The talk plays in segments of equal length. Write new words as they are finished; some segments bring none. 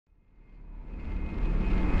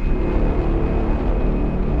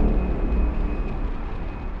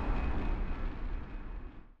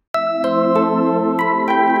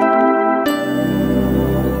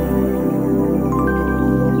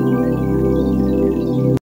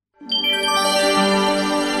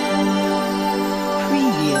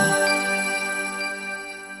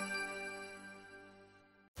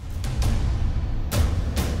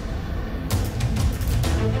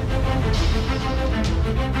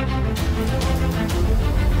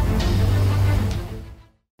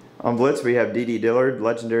On Blitz, we have DeeDee Dillard,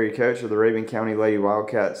 legendary coach of the Rabun County Lady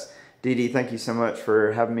Wildcats. DeeDee, thank you so much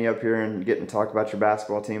for having me up here and getting to talk about your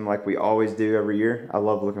basketball team like we always do every year. I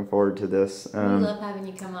love looking forward to this. We love having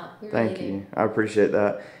you come up. We really thank you. I appreciate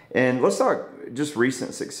that. And let's talk just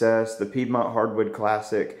recent success. The Piedmont Hardwood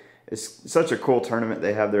Classic is such a cool tournament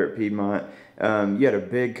they have there at Piedmont. You had a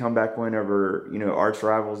big comeback win over, arch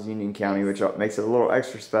rivals Union County, which makes it a little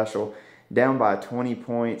extra special. Down by 20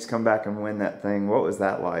 points, come back and win that thing. What was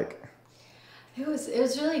that like? It was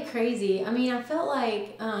really crazy. I mean, I felt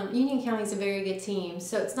like Union County is a very good team,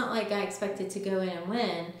 so it's not like I expected to go in and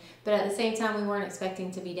win, but at the same time, we weren't expecting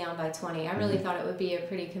to be down by 20. I really thought it would be a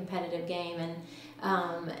pretty competitive game, and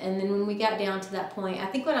then when we got down to that point, I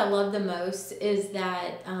think what I loved the most is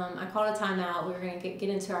that I called a timeout. We were going to get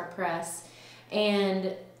into our press,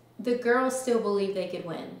 and the girls still believed they could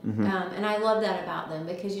win. And I love that about them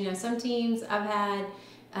because, some teams I've had,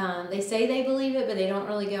 they say they believe it, but they don't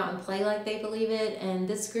really go out and play like they believe it. And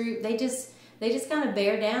this group, they just kind of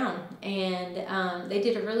bear down. And they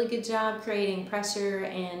did a really good job creating pressure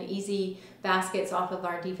and easy baskets off of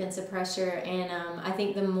our defensive pressure. And I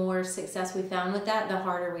think the more success we found with that, the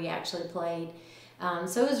harder we actually played.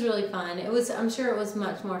 So it was really fun. I'm sure it was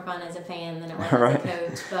much more fun as a fan than it was as a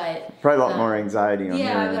coach, but probably a lot more anxiety on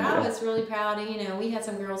yeah, but I was really proud. We had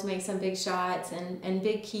some girls make some big shots and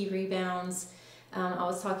big key rebounds. I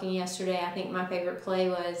was talking yesterday. I think my favorite play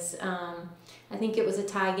was, I think it was a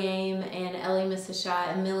tie game, and Ellie missed a shot,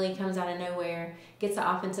 and Millie comes out of nowhere, gets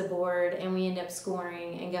the offensive board, and we end up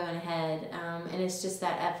scoring and going ahead. And it's just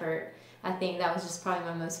that effort. I think that was just probably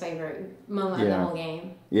my most favorite moment of the whole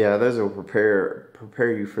game. Yeah, those will prepare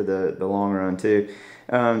you for the long run too.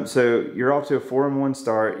 So you're off to a 4-1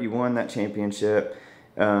 start. You won that championship,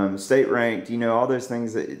 state ranked. All those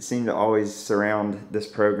things that seem to always surround this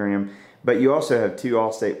program. But you also have 2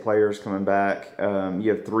 all-state players coming back. You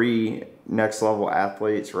have 3 next-level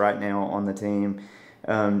athletes right now on the team.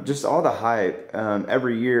 Just all the hype.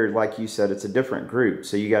 Every year, like you said, it's a different group.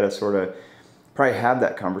 So you got to sort of probably have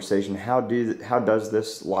that conversation. How does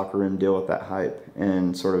this locker room deal with that hype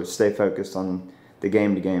and sort of stay focused on the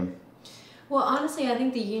game-to-game? Well, honestly, I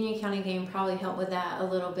think the Union County game probably helped with that a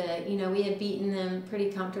little bit. We had beaten them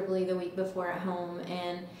pretty comfortably the week before at home,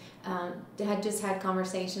 and had just had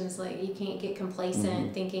conversations like you can't get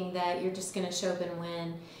complacent thinking that you're just going to show up and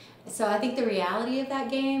win. So I think the reality of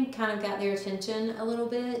that game kind of got their attention a little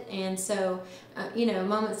bit, and so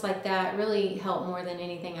moments like that really help more than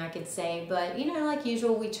anything I could say. But like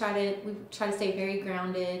usual, we try to stay very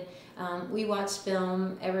grounded. We watch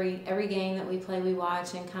film every game that we play. We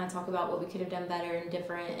watch and kind of talk about what we could have done better and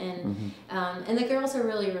different, and the girls are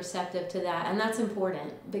really receptive to that, and that's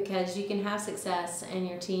important because you can have success and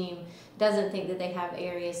your team doesn't think that they have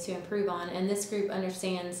areas to improve on, and this group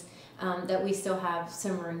understands that we still have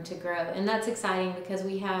some room to grow, and that's exciting because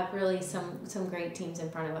we have really some great teams in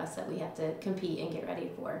front of us that we have to compete and get ready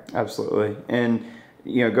for. Absolutely. And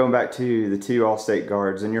going back to the 2 all-state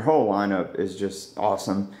guards, and your whole lineup is just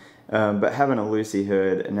awesome. But having a Lucy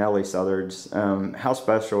Hood and Ellie Southards, how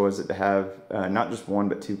special is it to have not just 1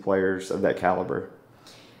 but 2 players of that caliber?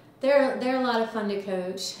 They're a lot of fun to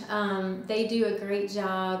coach. They do a great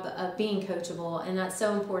job of being coachable, and that's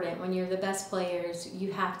so important. When you're the best players,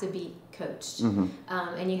 you have to be coached,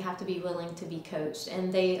 and you have to be willing to be coached.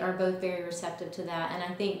 And they are both very receptive to that, and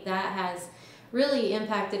I think that has really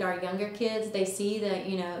impacted our younger kids. They see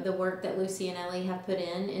that the work that Lucy and Ellie have put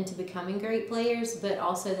into becoming great players, but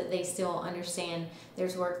also that they still understand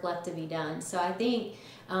there's work left to be done. So I think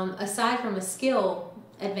aside from a skill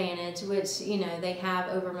advantage, which they have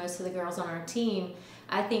over most of the girls on our team,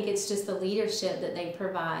 I think it's just the leadership that they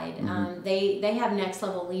provide. They have next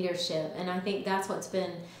level leadership, and I think that's what's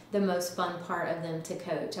been the most fun part of them to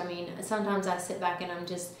coach. I mean, sometimes I sit back and I'm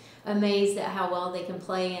just amazed at how well they can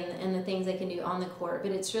play and the things they can do on the court,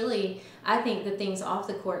 but it's really, I think, the things off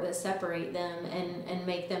the court that separate them and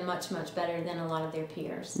make them much, much better than a lot of their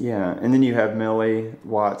peers. Yeah, and then you have Millie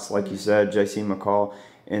Watts, like you said, JC McCall,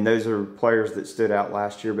 and those are players that stood out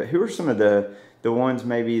last year. But who are some of the ones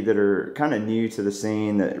maybe that are kind of new to the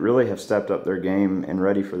scene that really have stepped up their game and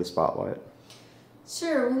ready for the spotlight?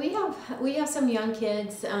 Sure. We have some young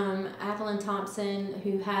kids. Adeline Thompson,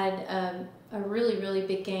 who had a really, really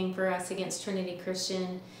big game for us against Trinity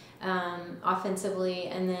Christian offensively.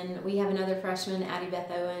 And then we have another freshman, Addie Beth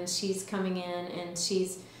Owens. She's coming in, and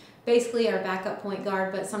she's basically our backup point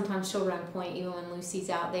guard, but sometimes she'll run point even when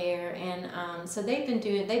Lucy's out there. And so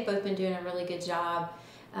they've both been doing a really good job.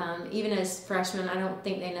 Even as freshmen, I don't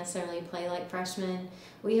think they necessarily play like freshmen.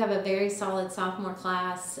 We have a very solid sophomore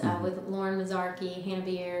class with Lauren Mazzarchi, Hannah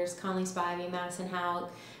Beers, Conley Spivey, Madison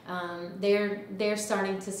Houck. They're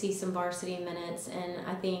starting to see some varsity minutes, and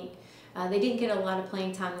I think they didn't get a lot of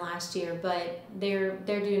playing time last year, but they're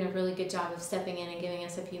doing a really good job of stepping in and giving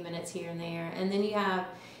us a few minutes here and there. And then you have,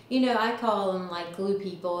 I call them like glue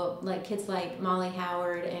people, like kids like Molly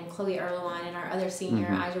Howard and Chloe Erlewine and our other senior,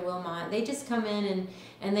 Ija Wilmot. They just come in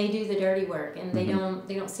and they do the dirty work, and they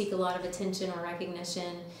don't seek a lot of attention or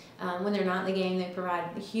recognition. When they're not in the game, they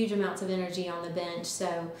provide huge amounts of energy on the bench.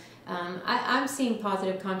 So I'm seeing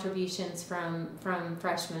positive contributions from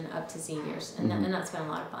freshmen up to seniors, and that's been a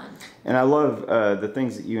lot of fun. And I love the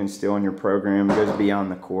things that you instill in your program goes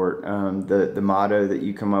beyond the court. The motto that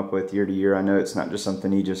you come up with year to year, I know it's not just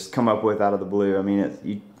something you just come up with out of the blue. I mean,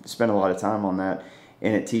 you spend a lot of time on that,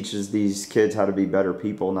 and it teaches these kids how to be better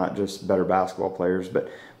people, not just better basketball players. But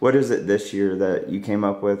what is it this year that you came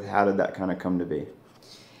up with? How did that kind of come to be?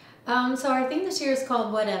 So our theme this year is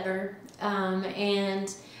called Whatever,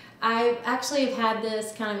 and I actually have had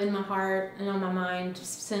this kind of in my heart and on my mind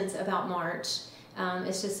since about March.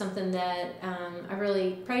 It's just something that I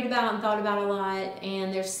really prayed about and thought about a lot,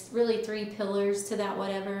 and there's really 3 pillars to that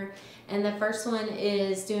whatever. And the first one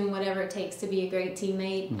is doing whatever it takes to be a great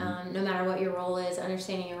teammate, no matter what your role is.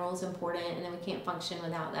 Understanding your role is important, and then we can't function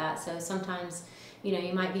without that. So sometimes,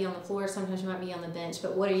 you might be on the floor, sometimes you might be on the bench,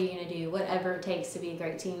 but what are you going to do? Whatever it takes to be a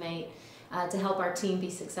great teammate to help our team be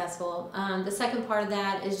successful. The second part of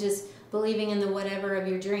that is just believing in the whatever of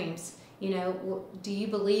your dreams. Do you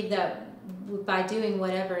believe that by doing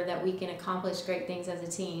whatever that we can accomplish great things as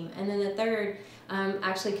a team? And then the third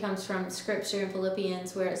actually comes from Scripture in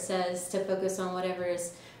Philippians, where it says to focus on whatever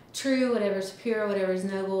is true, whatever is pure, whatever is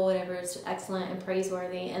noble, whatever is excellent and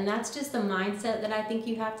praiseworthy. And that's just the mindset that I think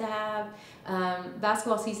you have to have.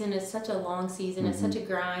 Basketball season is such a long season. It's such a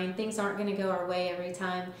grind. Things aren't going to go our way every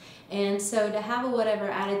time. And so to have a whatever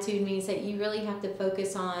attitude means that you really have to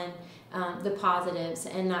focus on the positives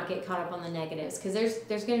and not get caught up on the negatives, because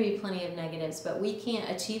there's going to be plenty of negatives, but we can't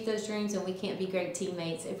achieve those dreams and we can't be great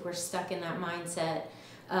teammates if we're stuck in that mindset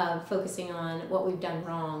of focusing on what we've done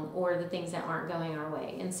wrong or the things that aren't going our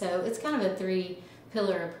way. And so it's kind of a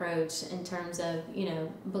 3-pillar approach in terms of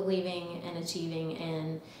believing and achieving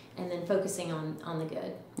and then focusing on the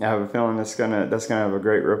good. I have a feeling that's gonna have a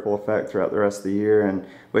great ripple effect throughout the rest of the year, and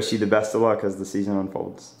wish you the best of luck as the season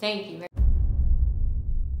unfolds. Thank you.